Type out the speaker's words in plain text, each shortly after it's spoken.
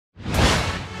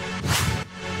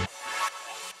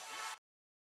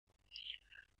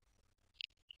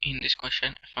In this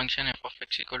question, a function f of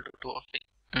x equal to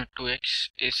 2x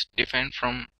is defined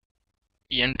from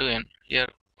n to n. Here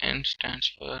n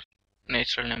stands for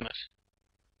natural numbers.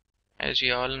 As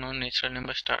we all know, natural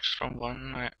number starts from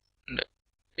 1 and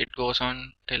it goes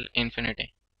on till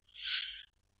infinity.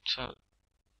 So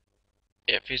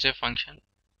f is a function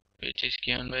which is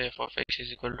given by f of x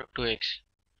is equal to 2x.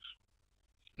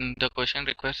 The question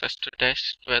requires us to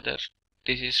test whether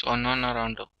this is unknown or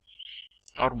onto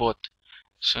or both.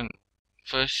 So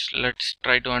first let's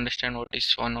try to understand what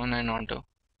is unknown and onto.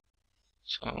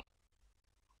 So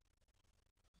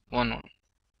one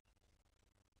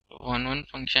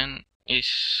function is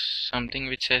something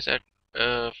which says that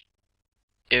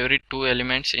every two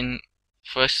elements in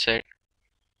first set,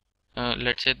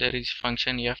 let's say there is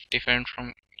function f defined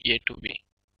from a to b.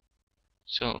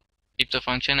 So if the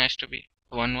function has to be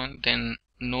 1 then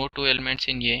no two elements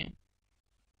in a,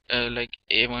 like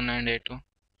a1 and a2,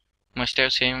 must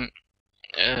have same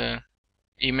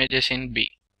images in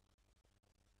b.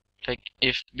 Like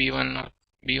if b1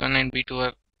 and b2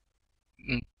 are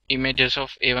images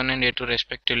of a1 and a2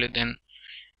 respectively, then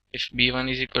if b1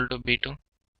 is equal to b2,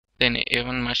 then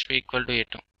a1 must be equal to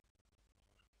a2.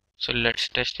 So let's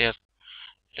test here.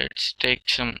 Let's take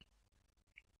some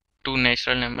two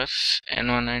natural numbers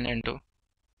n1 and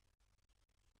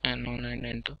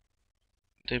n2.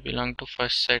 They belong to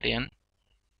first set n.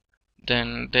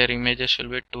 Then their images will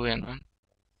be 2n1,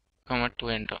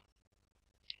 2n2.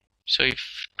 So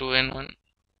if 2n1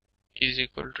 is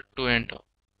equal to 2n2,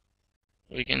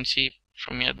 we can see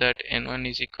from here that n1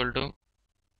 is equal to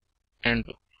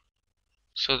n2.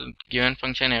 So the given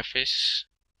function f is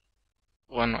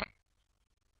 1.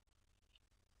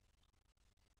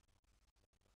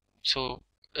 So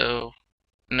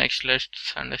next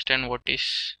let's understand what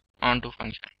is onto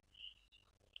function.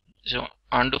 So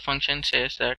onto function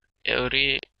says that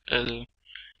every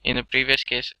in the previous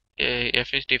case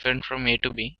f is different from a to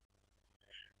b.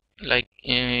 Like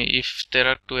if there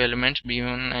are two elements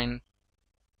b1 and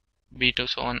b2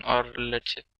 so on, or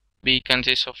let's say b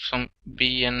consists of some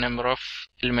bn number of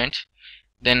elements,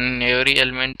 then every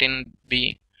element in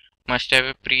b must have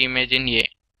a pre-image in a.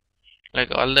 Like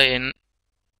all the n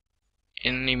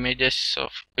images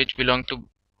of which belong to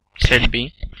set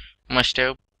b must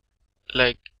have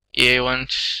like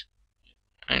a1s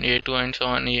and a2 and so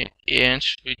on,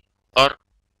 ans, or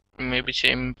maybe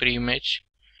same pre-image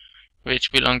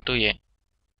which belong to a.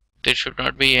 There should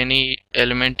not be any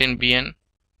element in bn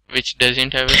which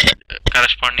doesn't have a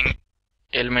corresponding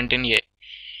element in a.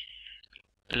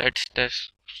 Let's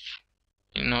test,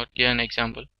 give an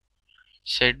example.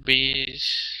 Set b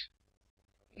is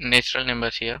natural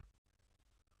numbers here.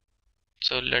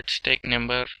 So let's take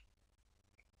number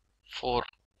 4.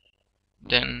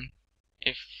 Then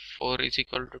if 4 is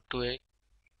equal to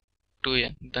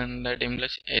 2n, then that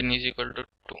implies n is equal to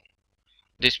 2.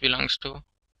 This belongs to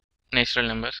natural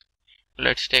numbers.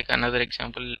 Let's take another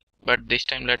example, but this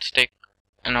time let's take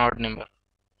an odd number.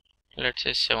 Let's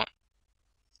say 7.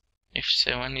 If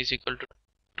 7 is equal to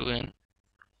 2n,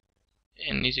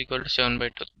 n is equal to 7 by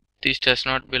 2. This does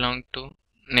not belong to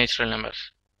natural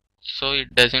numbers. So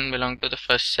it doesn't belong to the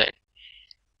first set,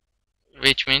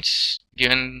 which means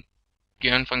given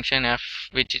function f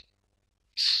which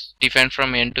is defined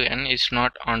from n to n is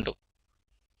not onto.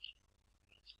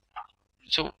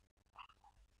 So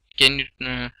can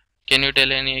you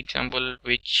tell any example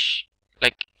which,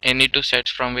 like any two sets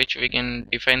from which we can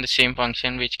define the same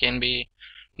function which can be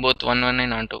both 1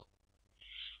 and onto?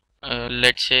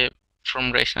 Let's say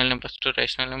from rational numbers to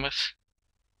rational numbers.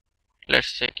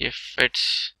 Let's check if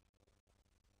it's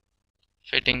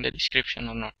fitting the description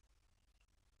or not.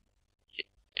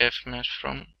 F maps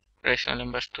from rational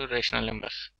numbers to rational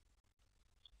numbers.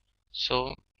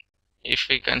 So if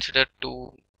we consider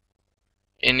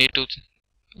any two,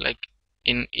 like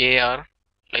in A R,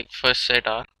 like first set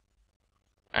R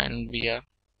and B R,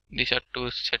 these are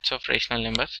two sets of rational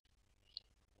numbers.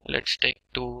 Let's take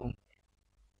two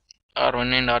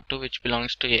R1 and R2 which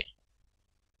belongs to A.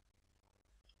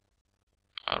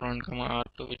 R1 comma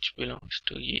R2 which belongs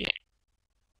to A.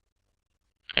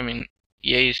 I mean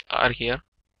A is R here,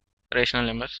 rational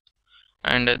numbers,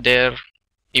 and their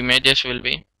images will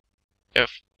be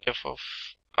f of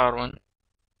R1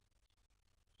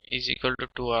 is equal to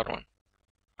 2R1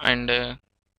 and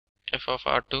f of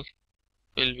R2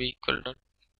 will be equal to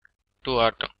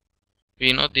 2R2.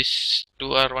 We know this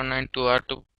 2R1 and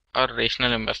 2R2 are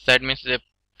rational numbers. That means they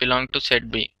belong to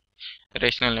set B,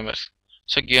 rational numbers.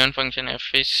 So given function f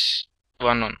is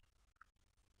 1.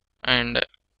 And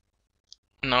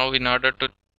now in order to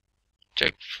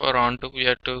check for onto, we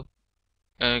have to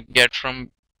get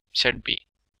from set B.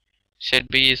 set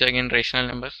B is again rational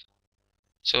numbers.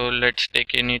 So let's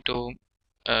take any two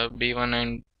B1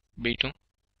 and B2.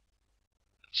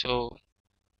 So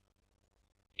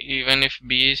even if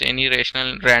B is any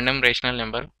random rational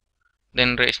number,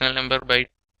 then rational number by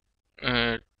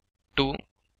 2,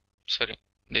 sorry,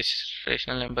 this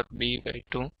rational number B by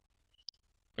 2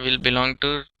 will belong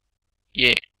to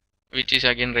A, which is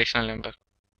again rational number.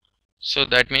 So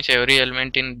that means every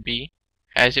element in B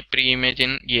has a pre-image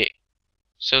in A.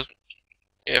 So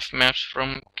F maps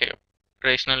from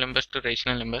rational numbers to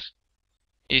rational numbers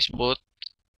is both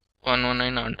 1, 1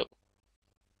 and onto.